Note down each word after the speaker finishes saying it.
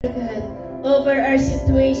God, over our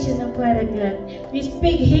situation, oh Father God. We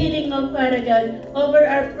speak healing, oh Father God, over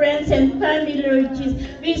our friends and family, Lord Jesus.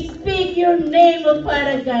 We speak your name, oh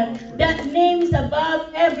Father God. That name is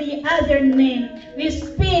above every other name. We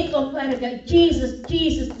speak, oh Father God, Jesus,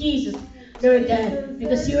 Jesus, Jesus, Lord God,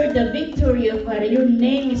 because you are the victory, oh Father. Your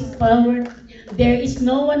name is power. There is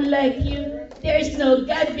no one like you. There is no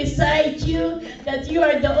God beside you. That you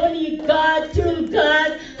are the only God, true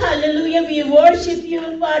God. Hallelujah. We worship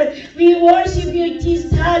you, Father. We worship you,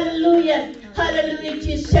 Jesus. Hallelujah. Hallelujah,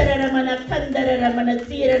 Jesus. Shararamana kandararamana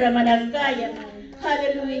siraramana kaya.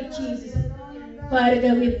 Hallelujah, Jesus. Father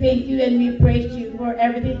God, we thank you and we praise you for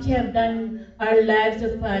everything you have done in our lives,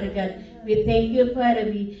 oh Father God. We thank you, Father.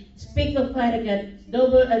 We speak, of Father God,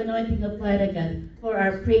 double anointing of Father God for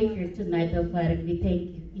our preacher tonight, oh Father. We thank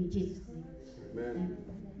you in Jesus' name. Amen.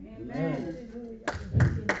 Amen.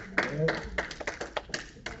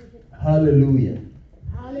 Hallelujah.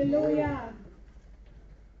 Hallelujah.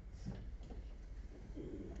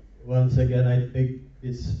 Once again, I take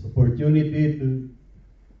this opportunity to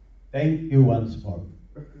thank you once more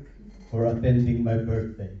for attending my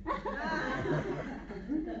birthday.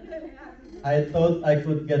 I thought I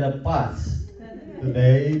could get a pass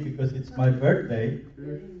today because it's my birthday,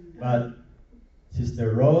 but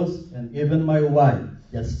Sister Rose and even my wife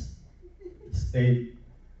just stayed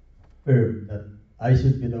firm that I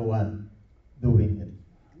should be the one doing it.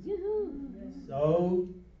 So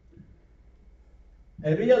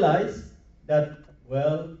I realized that,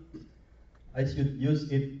 well, I should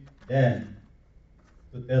use it then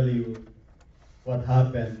to tell you what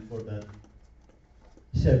happened for that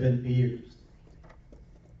 70 years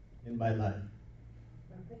in my life.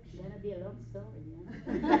 It's gonna be a long story,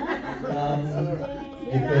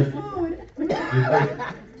 You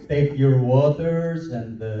could take your waters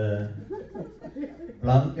and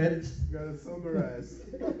blankets. You gotta summarize.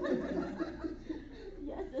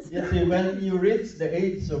 You see, when you reach the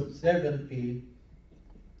age of 70,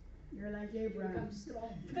 You're like Abraham.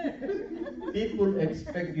 people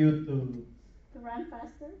expect you to run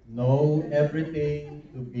faster? know everything,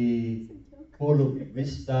 to be full of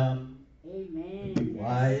wisdom, Amen. to be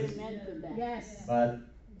wise. Amen to that. Yes. But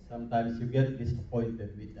sometimes you get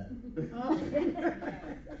disappointed with that.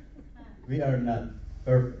 We are not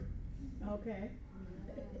perfect. Okay.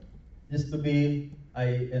 Used to be,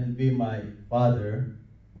 I envy my father,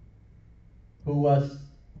 who was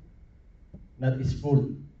not school.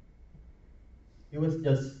 He was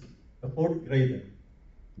just a fourth grader.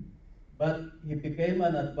 But he became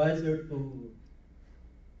an advisor to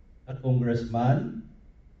a congressman,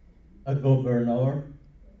 a governor,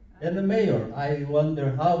 and a mayor. I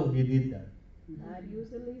wonder how he did that. God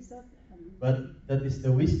usually so. But that is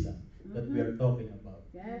the wisdom that we are talking about.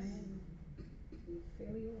 Yes. We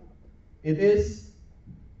fill you up. It is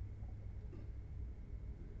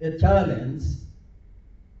a challenge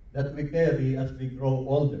that we carry as we grow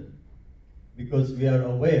older because we are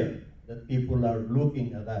aware that people are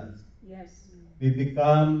looking at us. Yes. We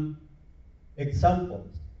become examples.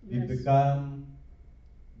 We Yes. become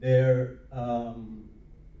their,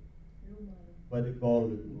 what do you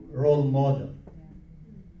call it, role model.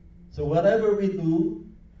 So whatever we do,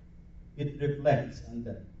 it reflects on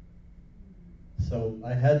them. So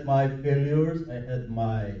I had my failures, I had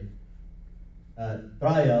my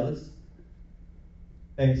trials.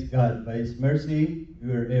 Thanks God, by His mercy,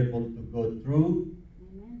 we were able to go through.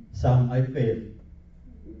 Amen. Some I failed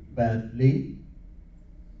badly,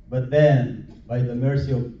 but then, by the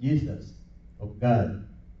mercy of Jesus, of God,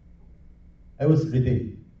 I was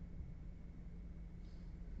redeemed.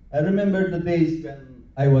 I remember the days when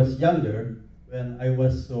I was younger, when I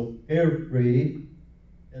was so carefree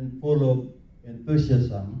and full of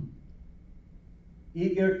enthusiasm,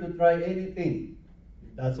 eager to try anything.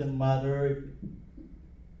 It doesn't matter if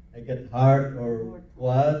I get hard or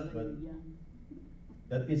what, but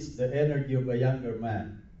that is the energy of a younger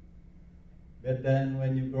man. But then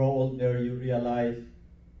when you grow older, you realize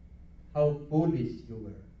how foolish you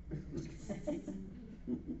were.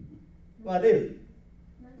 What if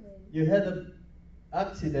you had an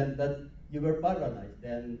accident that you were paralyzed,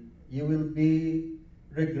 then you will be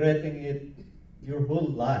regretting it your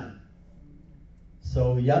whole life.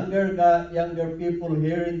 So younger people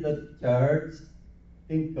here in the church,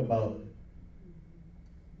 think about it.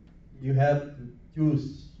 You have to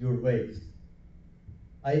choose your ways.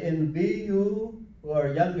 I envy you who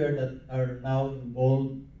are younger that are now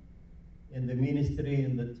involved in the ministry,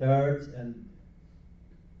 in the church, and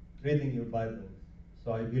reading your Bible.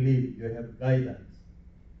 So I believe you have guidance.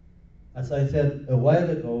 As I said a while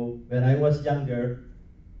ago, when I was younger,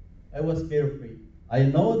 I was carefree. I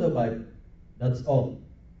know the Bible. That's all.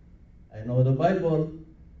 I know the Bible,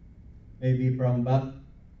 maybe from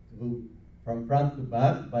front to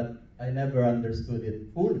back, but I never understood it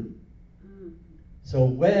fully. So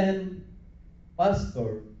when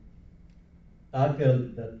Pastor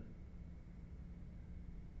tackled that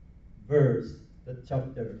verse, that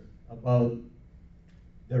chapter about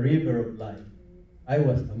the river of life, I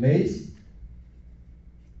was amazed.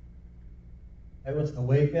 I was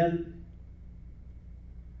awakened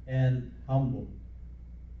and humbled.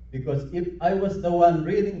 Because if I was the one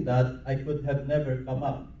reading that, I could have never come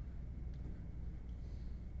up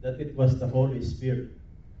that it was the Holy Spirit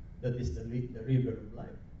that is the river of life.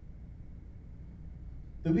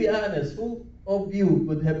 To be honest, who of you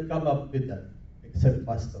could have come up with that except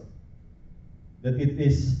Pastor? That it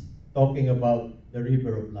is talking about the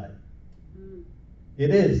river of life. It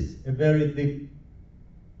is a very deep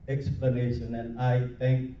explanation, and I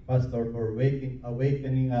thank Pastor for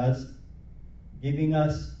awakening us, giving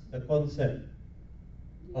us the concept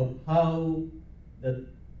of how the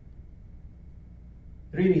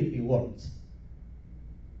Trinity works.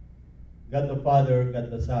 God the Father,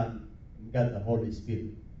 God the Son, and God the Holy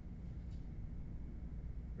Spirit.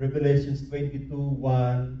 Revelations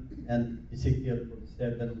 22:1 and Ezekiel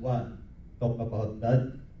 47:1 talk about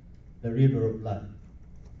that, the river of life.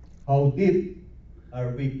 How deep are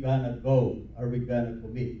we gonna go? Are we gonna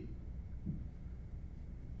commit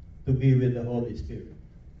to be with the Holy Spirit?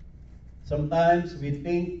 Sometimes we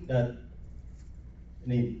think that,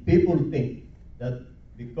 people think that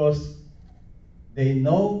because they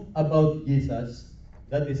know about Jesus,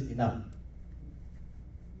 that is enough.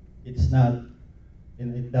 It's not,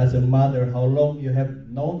 and it doesn't matter how long you have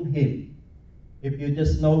known Him. If you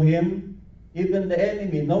just know Him, even the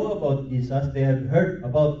enemy know about Jesus, they have heard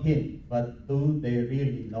about Him, but do they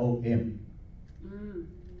really know Him?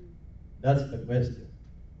 That's the question.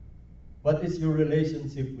 What is your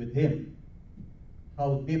relationship with Him?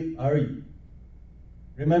 How deep are you?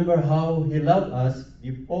 Remember how He loved us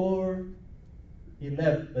before He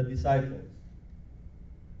left the disciples.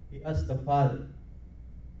 He asked the Father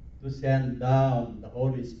to send down the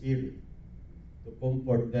Holy Spirit to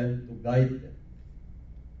comfort them, to guide them.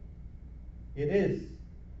 It is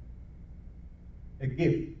a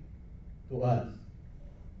gift to us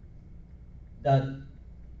that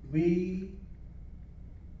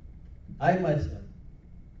I myself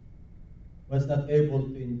was not able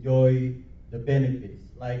to enjoy the benefits,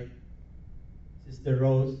 like Sister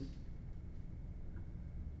Rose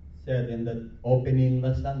said in the opening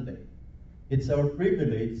last Sunday. It's our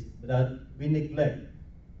privilege that we neglect.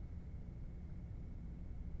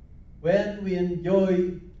 When we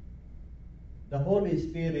enjoy the Holy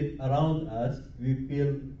Spirit around us, we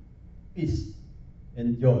feel peace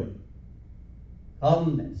and joy,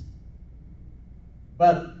 calmness.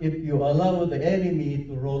 But if you allow the enemy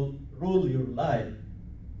to rule your life,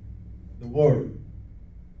 the world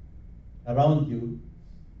around you,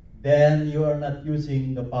 then you are not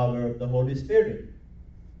using the power of the Holy Spirit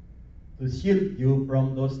to shield you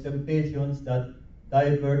from those temptations that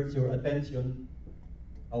divert your attention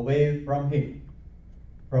away from Him,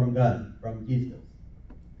 from God, from Jesus.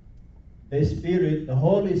 The Spirit, the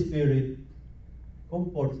Holy Spirit,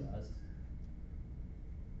 comforts us,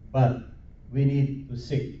 but we need to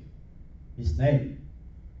seek His name.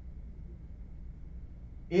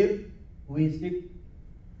 If we seek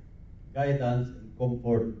guidance and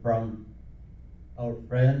comfort from our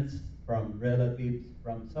friends, from relatives,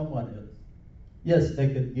 from someone else, yes, they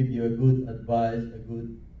could give you a good advice, a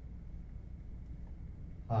good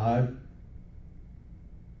hug,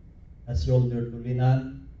 a shoulder to lean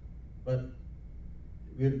on, but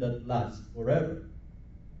will that last forever?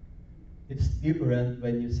 It's different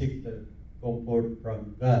when you seek the comfort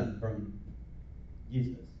from God, from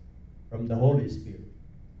Jesus, from the Holy Spirit,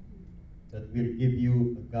 that will give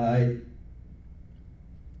you a guide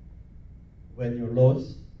when you're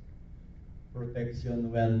lost,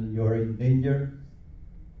 protection when you're in danger.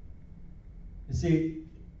 You see,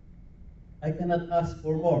 I cannot ask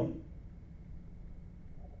for more.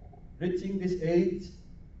 Reaching this age,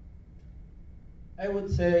 I would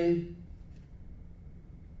say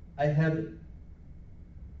I have it.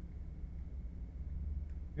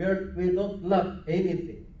 We don't lack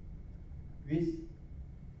anything.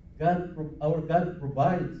 Our God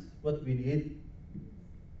provides what we need.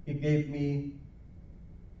 He gave me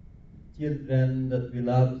children that we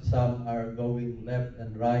love. Some are going left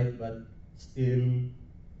and right, but still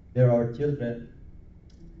there are children,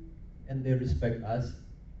 and they respect us,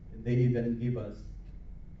 and they even give us.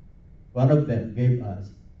 One of them gave us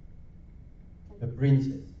a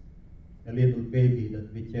princess, a little baby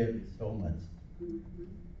that we cherish so much.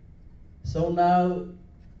 So now,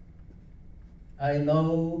 I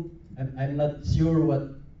know I'm not sure what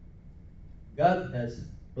God has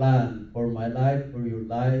planned for my life, for your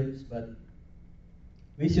lives, but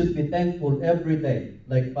we should be thankful every day.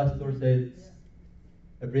 Like Pastor said,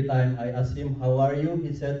 every time I ask him, how are you?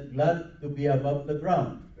 He said, glad to be above the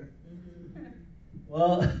ground.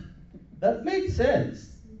 Well, that makes sense.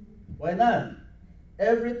 Why not?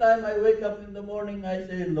 Every time I wake up in the morning, I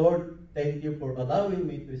say, Lord, thank you for allowing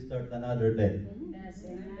me to start another day.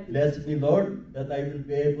 Bless me, Lord, that I will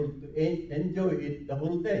be able to enjoy it the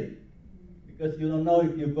whole day. Because you don't know,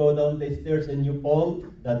 if you go down the stairs and you fall,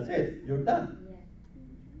 that's it. You're done.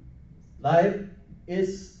 Life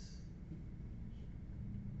is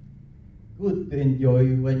good to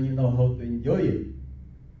enjoy when you know how to enjoy it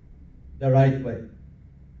the right way.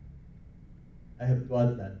 I have to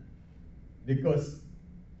add that. Because,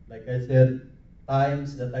 like I said,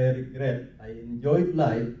 times that I regret, I enjoyed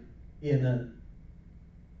life in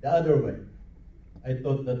the other way. I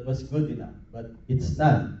thought that was good enough, but it's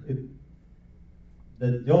not.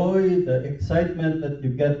 The joy, the excitement that you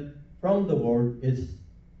get from the world is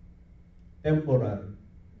temporary.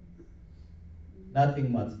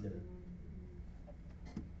 Nothing much there.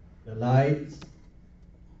 The lights,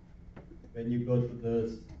 when you go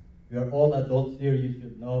to we are all adults here, you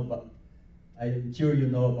should know, but I'm sure you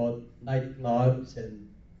know about nightclubs and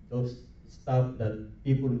those stuff that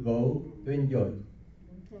people go to enjoy.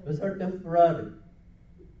 Those are temporary.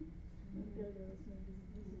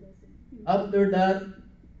 After that,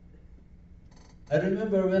 I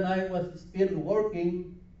remember when I was still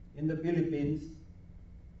working in the Philippines,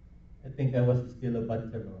 I think I was still a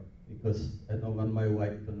bachelor because I don't want my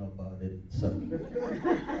wife to know about it. So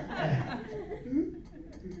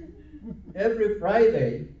every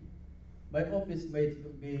Friday, my office mates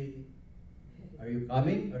would be, are you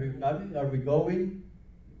coming? Are you coming? Are we going?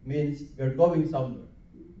 It means we're going somewhere.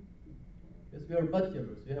 Because we are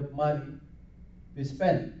bachelors, we have money to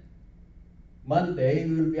spend. Monday,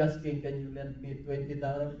 we will be asking, can you lend me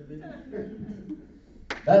 $20 today?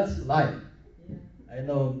 That's life. I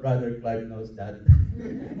know Brother Clive knows that.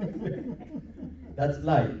 That's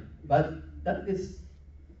life. But that is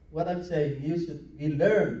what I'm saying. We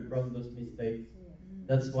learn from those mistakes.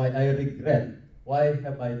 That's why I regret. Why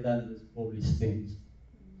have I done those foolish things?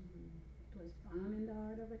 It was found in the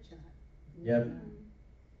heart of a child. Yep.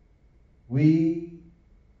 We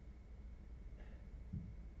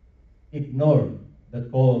ignore the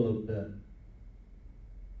call of the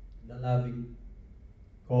loving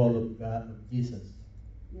call of God, of Jesus.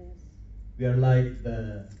 Yes. We are like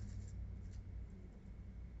the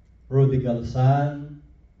prodigal son.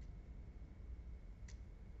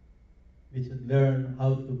 We should learn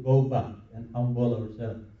how to go back and humble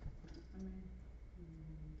ourselves. Amen.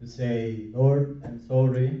 To say, Lord, I'm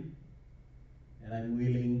sorry, and I'm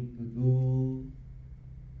willing to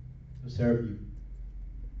serve you.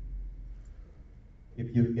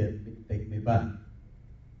 If you can take me back.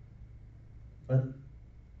 But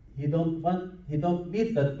he don't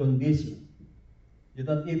need that condition. You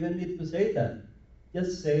don't even need to say that.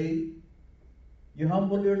 Just say, you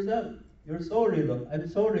humble yourself. You're sorry, Lord. I'm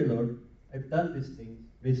sorry, Lord. I've done these things.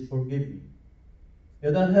 Please forgive me.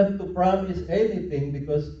 You don't have to promise anything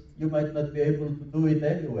because you might not be able to do it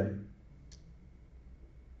anyway.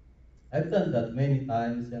 I've done that many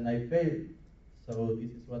times and I failed. So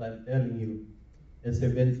this is what I'm telling you. A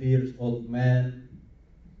 70 years old man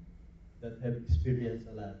that have experienced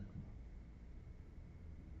a lot.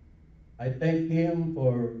 I thank him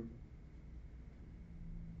for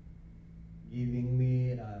giving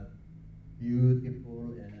me a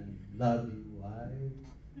beautiful and loving wife.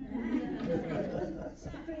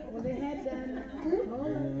 Well, they had done. Oh,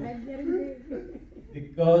 I'm getting big.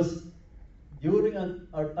 Because during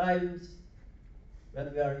our times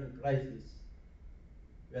when we are in crisis,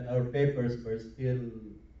 when our papers were still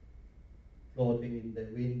floating in the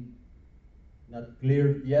wind, not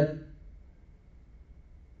cleared yet,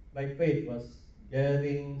 my faith was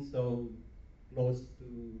getting so close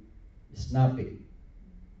to snapping.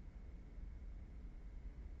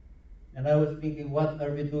 And I was thinking, what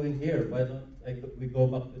are we doing here? Why don't we go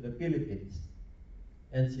back to the Philippines?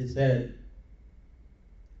 And she said,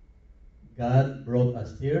 God brought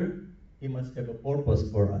us here. He must have a purpose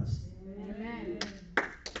for us. Amen.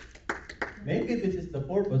 Maybe this is the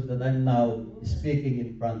purpose that I'm now speaking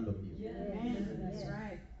in front of you. Amen. That's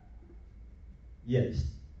right. Yes.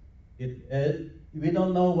 We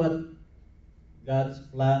don't know what God's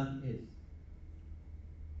plan is.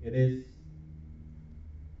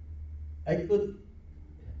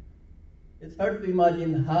 It's hard to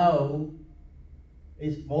imagine how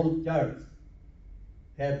a small church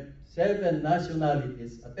have 7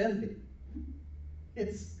 nationalities attending.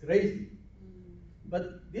 It's crazy.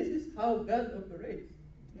 But this is how God operates.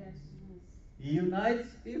 Yes. He unites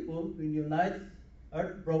people, He unites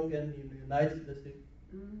heartbroken, He unites the sick.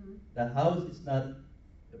 Mm-hmm. The house is not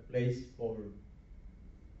the place for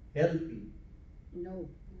healthy. No,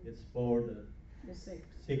 It's for the the sick.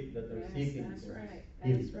 sick that are Yes, seeking that's for right.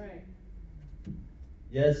 healing. That's right.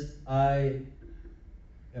 Yes, I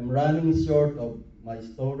am running short of my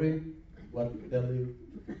story. What to tell you?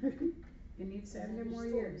 You need 70 more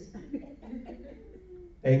years.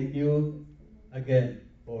 Thank you again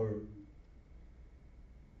for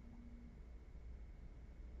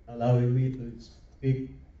allowing me to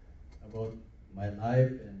speak about my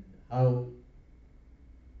life and how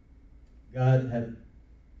God had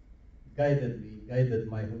guided me, guided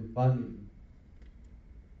my whole family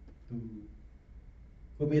to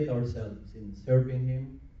commit ourselves in serving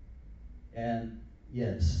Him. And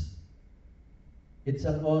yes, it's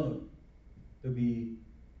an honor to be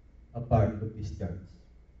a part of this church.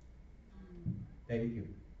 Thank you.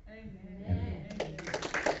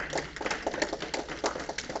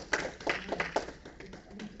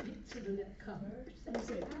 That's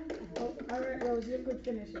it. Oh, all right, Rose, you could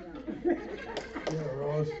finish it up. Yeah,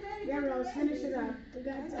 Rose. Yeah, Rose, finish it up. We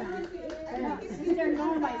got time. Sister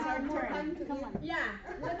Norma, it's our turn. Come on. Yeah,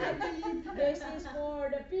 what I believe this is for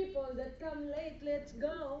the people that come late. Let's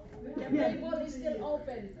go. The table is still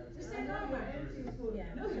open. Sister Norma. Yeah.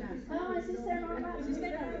 Oh, Sister Norma. Sister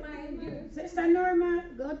Norma and you. Sister Norma,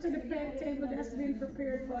 go to the peg table that's been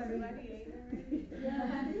prepared for you.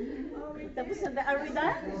 Tapos na, are we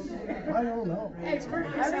done? I don't know. Expert,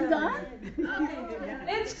 Are we done?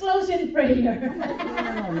 Let's close in prayer.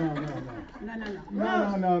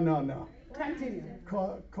 No. Continue.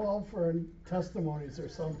 Call for testimonies or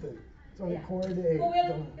something. So record a. Who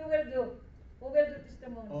will do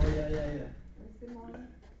testimony? Oh, yeah.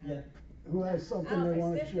 Yeah. Who has something they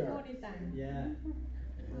want to share? Testimony time. Yeah.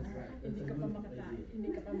 Hindi ka pa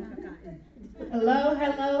makakain. Hello.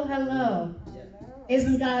 Yeah.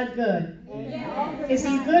 Isn't God good? Is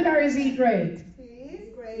He good or is He great?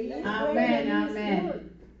 Amen.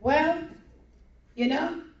 Well,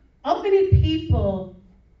 how many people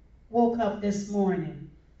woke up this morning?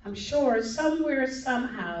 I'm sure somewhere,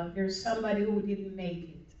 somehow, there's somebody who didn't make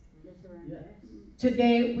it. Yeah.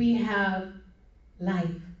 Today we have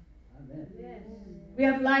life. Amen. We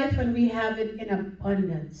have life and we have it in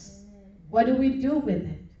abundance. What do we do with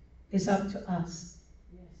it? It's up to us.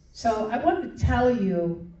 So I want to tell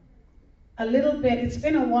you a little bit. It's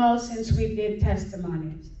been a while since we did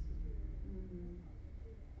testimonies.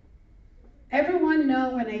 Everyone know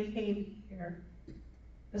when I came here,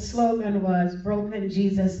 the slogan was Broken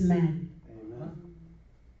Jesus Men. Amen.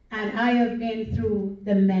 And I have been through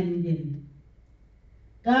the mending.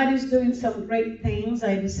 God is doing some great things.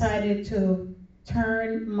 I decided to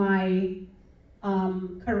turn my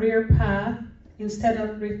career path. Instead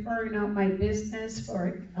of referring out my business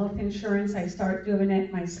for health insurance, I start doing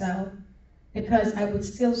it myself because I would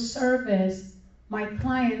still service my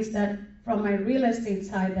clients that from my real estate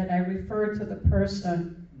side that I refer to the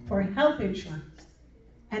person for health insurance.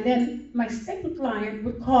 And then my second client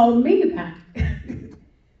would call me back.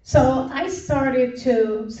 So I started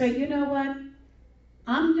to say, you know what?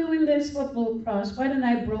 I'm doing this for Blue Cross. Why don't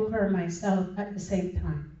I broker myself at the same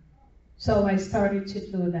time? So I started to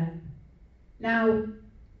do that. Now,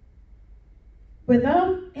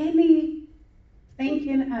 without any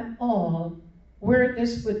thinking at all where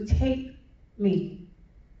this would take me,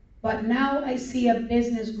 but now I see a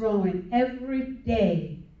business growing every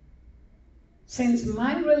day. Since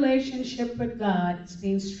my relationship with God is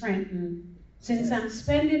being strengthened, since I'm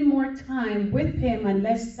spending more time with Him and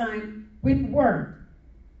less time with work.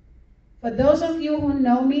 For those of you who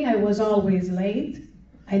know me, I was always late.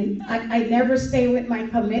 I never stay with my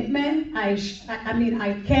commitment. I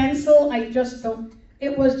cancel. I just don't.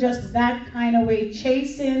 It was just that kind of way,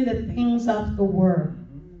 chasing the things of the world.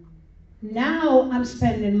 Now I'm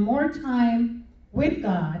spending more time with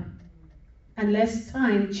God and less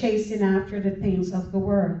time chasing after the things of the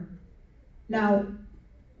world. Now,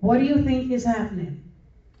 what do you think is happening?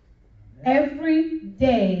 Every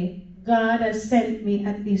day, God has sent me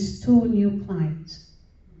at least 2 new clients.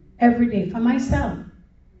 Every day, for myself.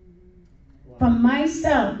 For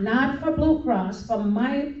myself, not for Blue Cross, for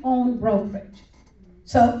my own brokerage.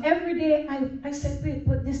 So every day I said, wait,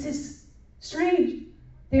 but this is strange.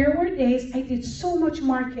 There were days I did so much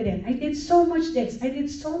marketing. I did so much this. I did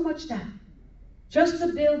so much that. Just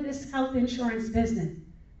to build this health insurance business.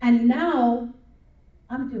 And now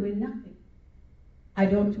I'm doing nothing. I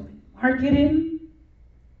don't do any marketing.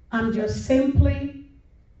 I'm just simply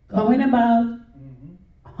going about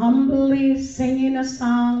humbly singing a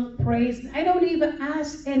song, praise. I don't even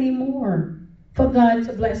ask anymore for God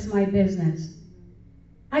to bless my business.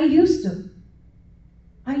 I used to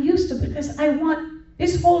because I want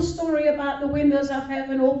this whole story about the windows of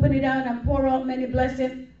heaven, open it out and pour out many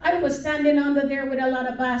blessings. I was standing under there with a lot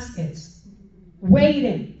of baskets,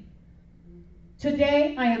 waiting.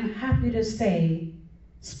 Today, I am happy to say,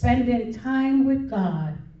 spending time with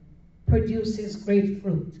God produces great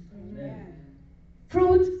fruit. Amen.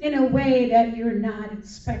 Fruit in a way that you're not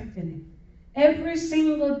expecting it. Every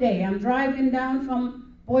single day, I'm driving down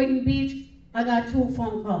from Boynton Beach, I got 2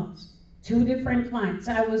 phone calls, 2 different clients.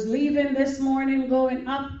 I was leaving this morning, going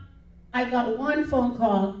up, I got 1 phone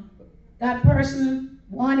call. That person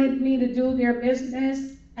wanted me to do their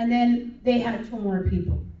business, and then they had 2 more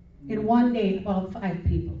people. In one day, about 5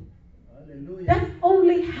 people. Hallelujah. That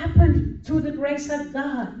only happened through the grace of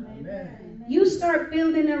God. Amen. You start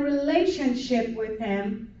building a relationship with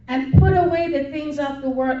Him and put away the things of the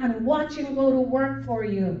world and watch Him go to work for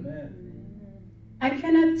you. Amen. I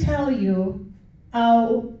cannot tell you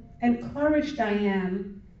how encouraged I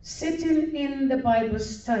am sitting in the Bible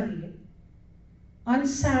study on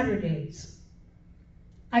Saturdays.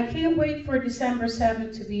 I can't wait for December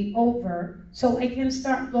 7th to be over so I can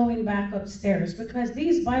start going back upstairs, because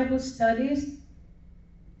these Bible studies,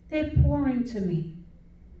 they pour into me.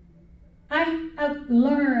 I have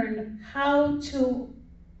learned how to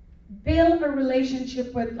build a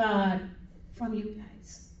relationship with God from you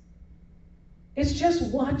guys. It's just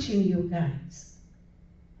watching you guys.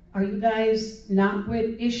 Are you guys not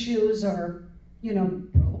with issues or,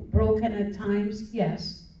 broken at times?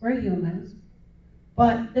 Yes, we're humans.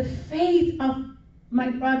 But the faith of my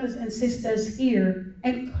brothers and sisters here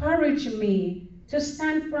encourage me to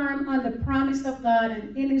stand firm on the promise of God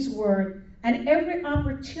and in His Word. And every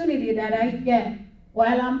opportunity that I get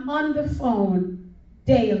while I'm on the phone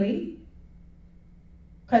daily,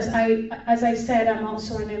 because as I said, I'm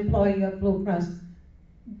also an employee of Blue Cross,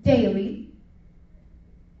 daily,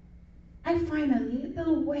 I find a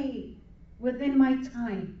little way within my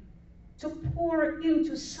time to pour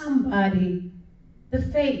into somebody the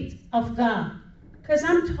faith of God. Because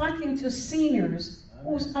I'm talking to seniors,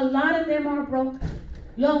 a lot of them are broken,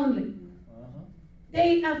 lonely.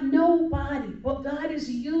 They have nobody, but God is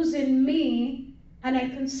using me, and I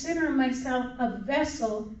consider myself a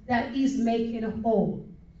vessel that He's making whole.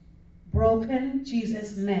 Broken,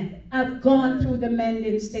 Jesus mended. I've gone through the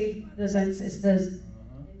mending stage, brothers and sisters.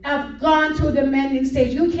 I've gone through the mending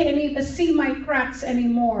stage. You can't even see my cracks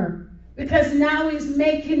anymore, because now He's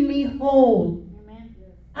making me whole.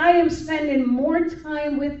 I am spending more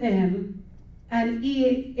time with Him, and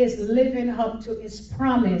He is living up to His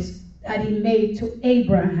promise that He made to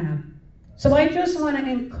Abraham. So I just want to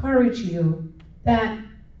encourage you that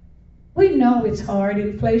we know it's hard,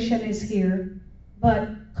 inflation is here, but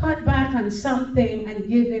cut back on something and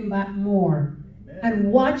give Him back more. Amen.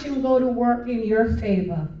 And watch Him go to work in your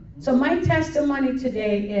favor. So my testimony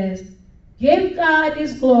today is, give God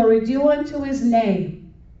His glory due unto His name,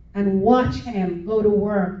 and watch Him go to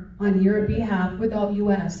work on your behalf without you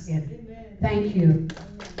asking. Amen. Thank you.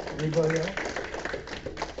 Anybody else?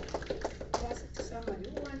 Somebody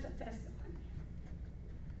who wants a testimony.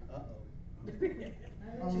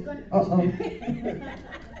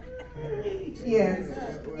 Yes.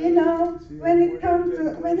 When it comes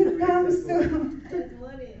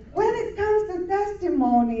to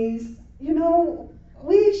testimonies,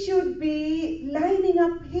 we should be lining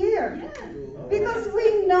up here. Because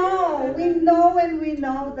we know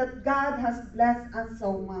that God has blessed us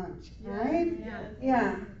so much, right?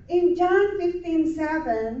 Yeah. In John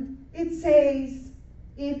 15:7, it says,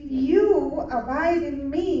 if you abide in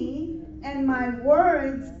me and my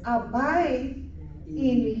words abide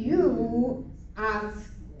in you,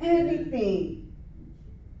 ask anything.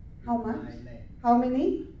 How much? How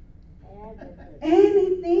many?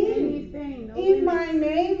 Anything in my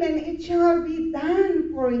name, and it shall be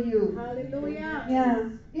done for you. Hallelujah. Yeah.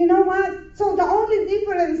 You know what? So the only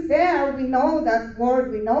difference there, we know that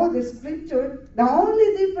word, we know the scripture. The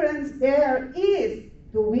only difference there is,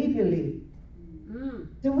 do we believe?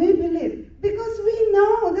 Do we believe? Because we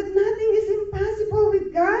know that nothing is impossible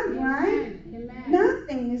with God, right? Amen.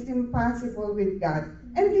 Nothing is impossible with God.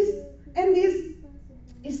 And these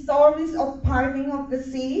stories of parting of the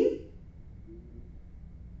sea,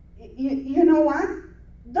 you know what?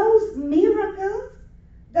 Those miracles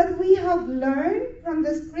that we have learned from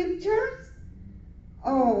the scriptures,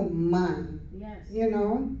 oh my, Yes.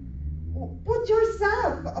 put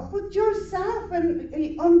yourself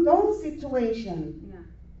on those situations. Yeah.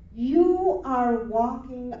 You are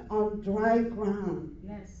walking on dry ground.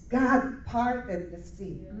 Yes. God parted the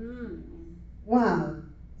sea. Mm. Wow.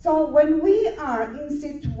 So when we are in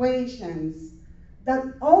situations that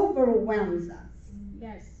overwhelms us,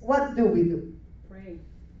 Yes. what do? Pray.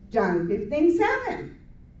 John 15:7,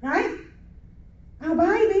 right?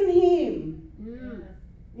 Abide in Him, Mm.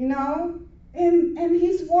 you know, and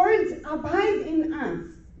His words abide in us,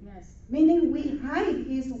 Yes. meaning we hide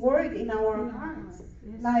His word in our hearts,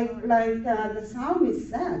 Yes, like Lord. the psalmist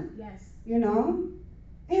said, Yes. you know,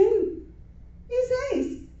 and He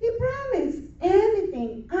says, He promised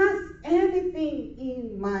anything, ask anything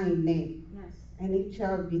in my name, Yes. and it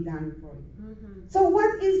shall be done for you. Mm-hmm. So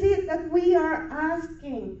what is it that we are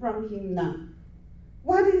asking from Him now?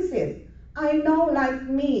 What is it? I know, like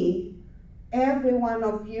me, every one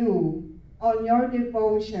of you, on your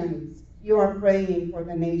devotions, you are praying for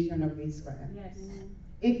the nation of Israel. Yes.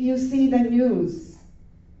 If you see the news,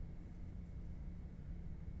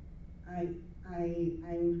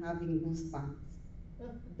 I'm having goosebumps.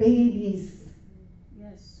 Babies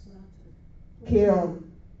Yes. Slaughtered. killed,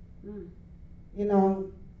 Mm. you know,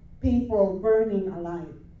 people burning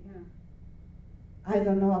alive. Yeah. I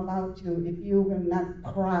don't know about you, if you will not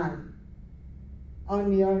cry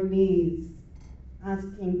on your knees,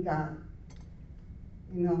 asking God,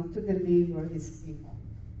 you know, to deliver His people.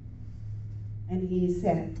 And He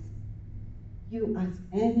said, you ask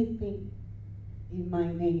anything in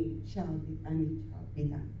my name shall be, and it shall be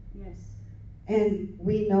done. Yes. And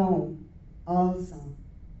we know also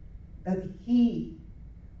that He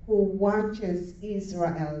who watches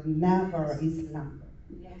Israel never is slumber.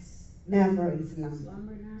 Yes. Never is slumber.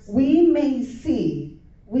 Slumber not. We may see,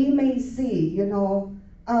 you know,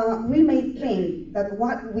 we may think that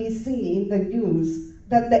what we see in the news,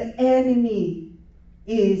 that the enemy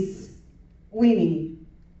is winning.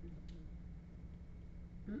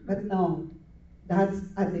 But no, that's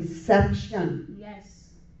a deception Yes.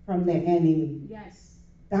 from the enemy. Yes.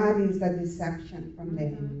 That is a deception from the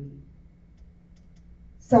enemy.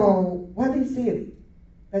 So, what is it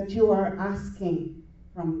that you are asking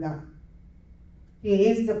from God? He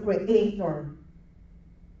is the creator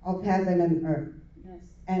of heaven and earth, Yes.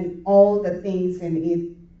 and all the things in it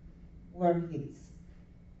were His.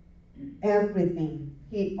 Everything.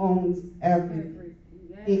 He owns everything. Everything.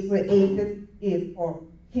 Yes. He created it for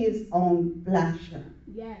His own pleasure.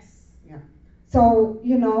 Yes. Yeah. So,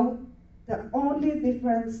 you know, the only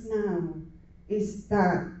difference now is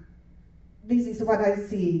that this is what I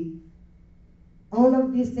see. All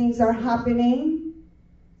of these things are happening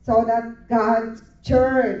so that God's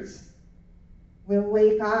church will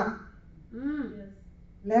wake up. Mm.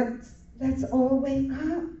 Let's all wake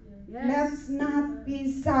up. Yes. Let's not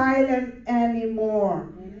be silent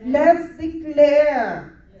anymore. Amen. Let's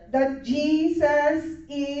declare that Jesus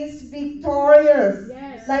is victorious.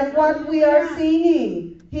 Yes. Like what we are Hallelujah.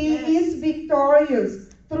 singing. He Yes. is victorious.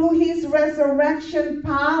 Through His resurrection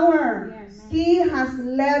power, Yes. He has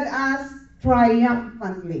led us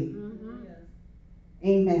triumphantly. Mm-hmm.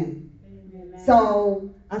 Amen. Amen. So,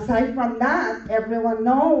 aside from that, everyone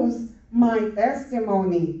knows my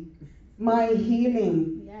testimony, my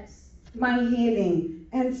healing, Yes. my healing,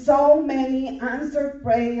 and so many answered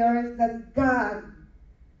prayers that God,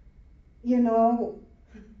 you know,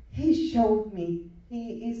 He showed me.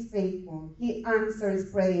 He is faithful. He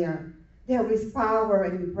answers prayer. There is power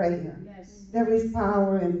in prayer. Yes. There is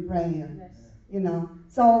power in prayer. Yes. You know,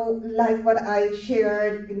 so like what I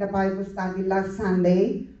shared in the Bible study last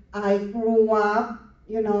Sunday, I grew up,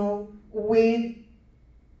 you know, with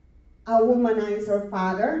a womanizer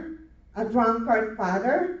father, a drunkard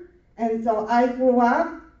father, and so I grew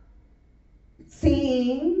up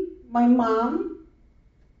seeing my mom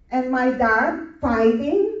and my dad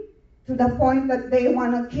fighting to the point that they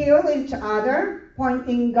want to kill each other,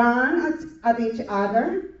 pointing guns at each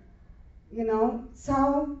other, you know.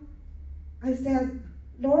 So I said,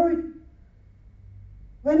 Lord,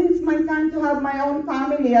 when it's my time to have my own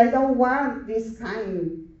family, I don't want this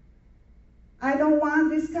kind. I don't want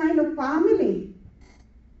this kind of family.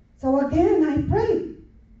 So again, I prayed,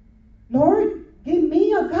 Lord, give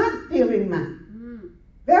me a God-fearing man. Mm.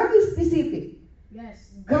 Very specific. Yes.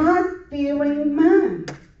 God-fearing man.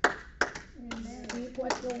 Speak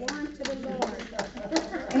what you want to the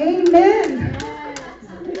Lord. Amen. Yes.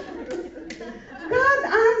 God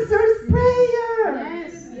answers prayer.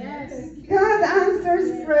 Yes. Yes. God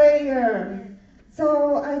answers prayer.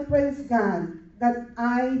 So I praise God that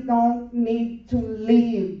I don't need to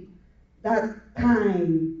live that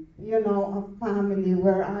kind, you know, of family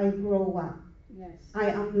where I grow up. Yes. I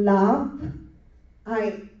am loved.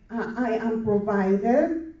 I am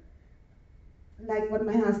provided. Like what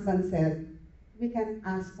my husband said, we can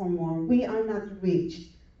ask for more. We are not rich,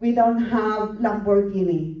 we don't have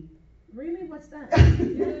Lamborghini. Really? What's that?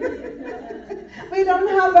 We don't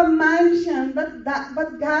have a mansion, but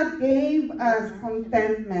God gave us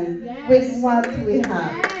contentment Yes. with what we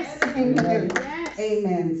have. Yes. Amen. Yes.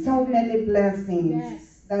 Amen. So many blessings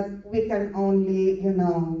Yes. that we can only,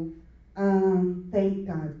 thank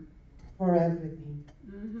God for everything.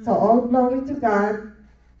 Mhm. So all glory to God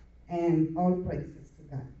and all praises to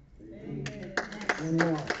God. One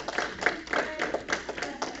more.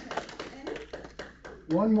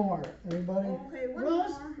 One more. Anybody? Okay, one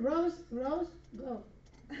Rose, more. Rose, go.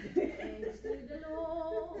 Thanks to the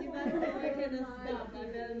Lord. You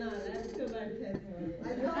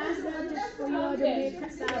ask them just for you to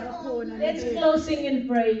make Sarah corn and Let's bake. closing in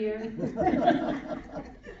prayer.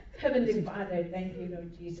 Heavenly Father, thank you,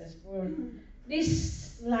 Lord Jesus, for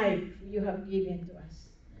this life you have given to us.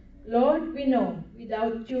 Lord, we know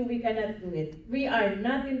without you we cannot do it. We are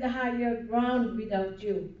not in the higher ground without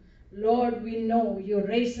you. Lord, we know you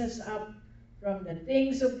raise us up from the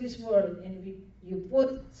things of this world and you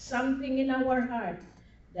put something in our heart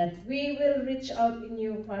that we will reach out in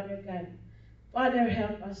you, Father God. Father,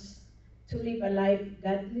 help us to live a life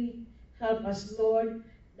godly. Help us, Lord,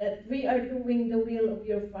 that we are doing the will of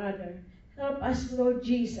your Father. Help us, Lord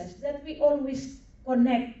Jesus, that we always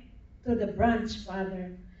connect to the branch,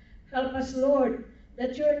 Father. Help us, Lord,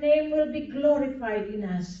 that your name will be glorified in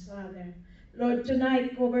us, Father. Lord,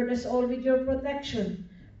 tonight, cover us all with your protection,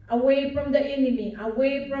 away from the enemy,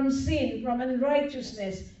 away from sin, from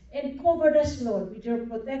unrighteousness, and cover us, Lord, with your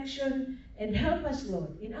protection, and help us,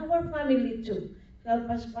 Lord, in our family too. Help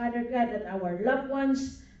us, Father God, that our loved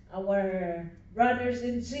ones, our brothers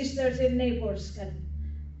and sisters and neighbors can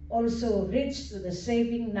also reach to the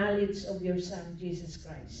saving knowledge of your Son, Jesus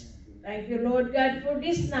Christ. Thank you, Lord God, for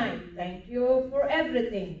this night. Thank you for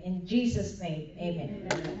everything. In Jesus' name, amen.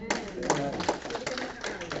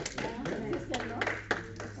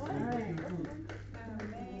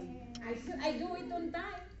 I do it on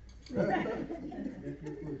time.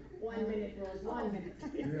 1 minute, Rose, 1 minute.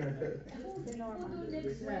 Who do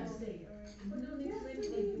next Wednesday? Who do next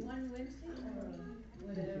Wednesday? You want Wednesday or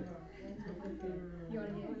whatever?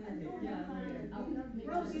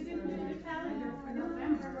 Rose, you didn't make a calendar for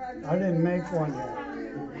November. I didn't make one yet.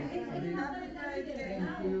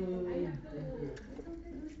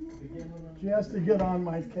 She has to get on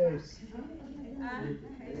my case.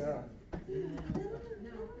 Yeah.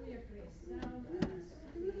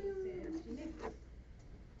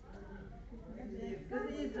 Good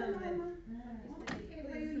evening.